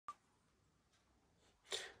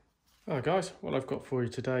Hi guys, what I've got for you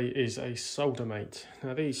today is a SolderM8.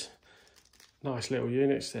 Now these nice little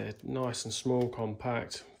units, they're nice and small,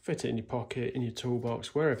 compact, fit it in your pocket, in your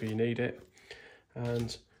toolbox, wherever you need it.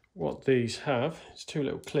 And what these have is two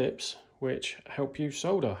little clips which help you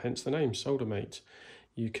solder, hence the name SolderM8.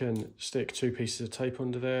 You can stick two pieces of tape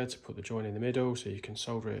under there to put the joint in the middle so you can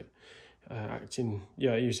solder it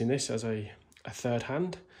using this as a third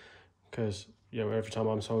hand, because every time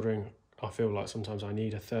I'm soldering I feel like sometimes I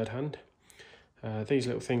need a third hand. These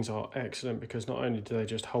little things are excellent because not only do they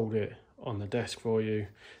just hold it on the desk for you,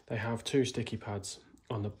 they have two sticky pads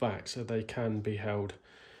on the back so they can be held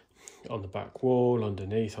on the back wall,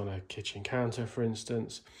 underneath on a kitchen counter for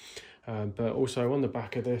instance. But also on the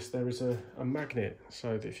back of this there is a magnet,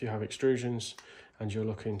 so that if you have extrusions and you're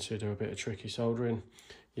looking to do a bit of tricky soldering,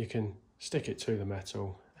 you can stick it to the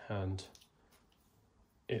metal and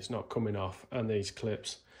it's not coming off. And these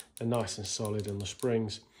clips, they're nice and solid, and the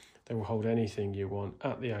springs, they will hold anything you want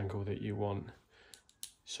at the angle that you want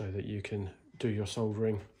so that you can do your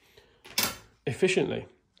soldering efficiently.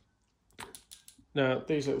 Now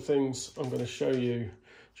these little things I'm going to show you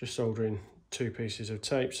just soldering two pieces of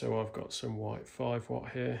tape. So I've got some white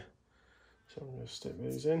 5-watt here, so I'm going to stick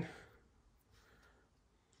these in.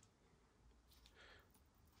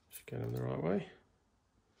 Just get them the right way.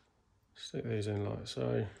 Stick these in like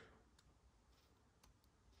so.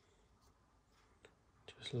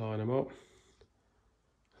 Just line them up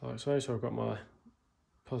like so. So I've got my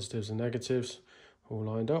positives and negatives all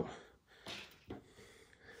lined up.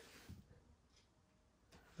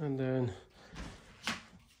 And then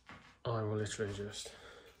I will literally just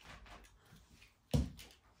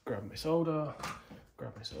grab my solder,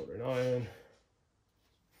 grab my soldering iron,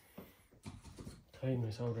 clean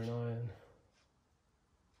my soldering iron.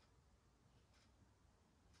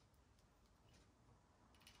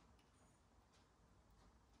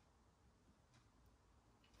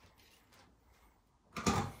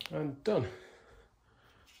 And done.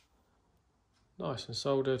 Nice and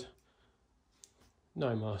soldered.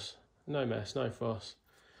 No muss, no mess, no fuss.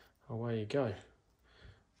 Away you go.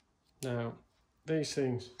 Now, these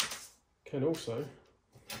things can also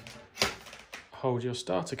hold your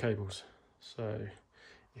starter cables. So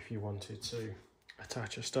if you wanted to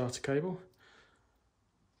attach a starter cable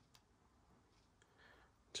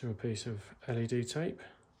to a piece of LED tape,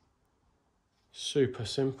 super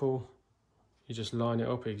simple. You just line it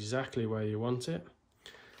up exactly where you want it.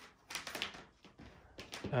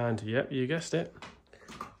 And yep, you guessed it,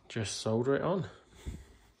 just solder it on.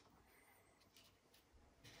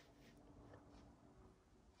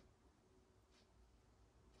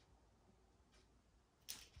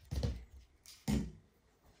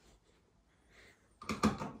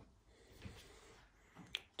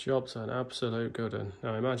 Job's an absolute good one.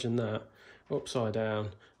 Now imagine that upside down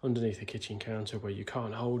underneath a kitchen counter where you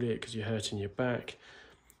can't hold it because you're hurting your back,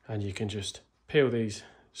 and you can just peel these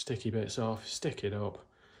sticky bits off, stick it up.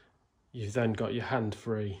 You've then got your hand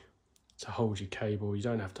free to hold your cable. You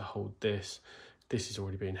don't have to hold this. This has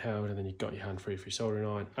already been held, and then you've got your hand free for your soldering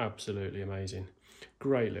iron. Absolutely amazing.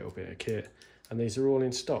 Great little bit of kit. And these are all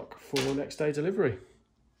in stock for next day delivery.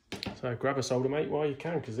 So grab a SolderM8 while you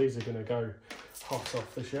can, because these are going to go hot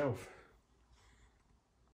off the shelf.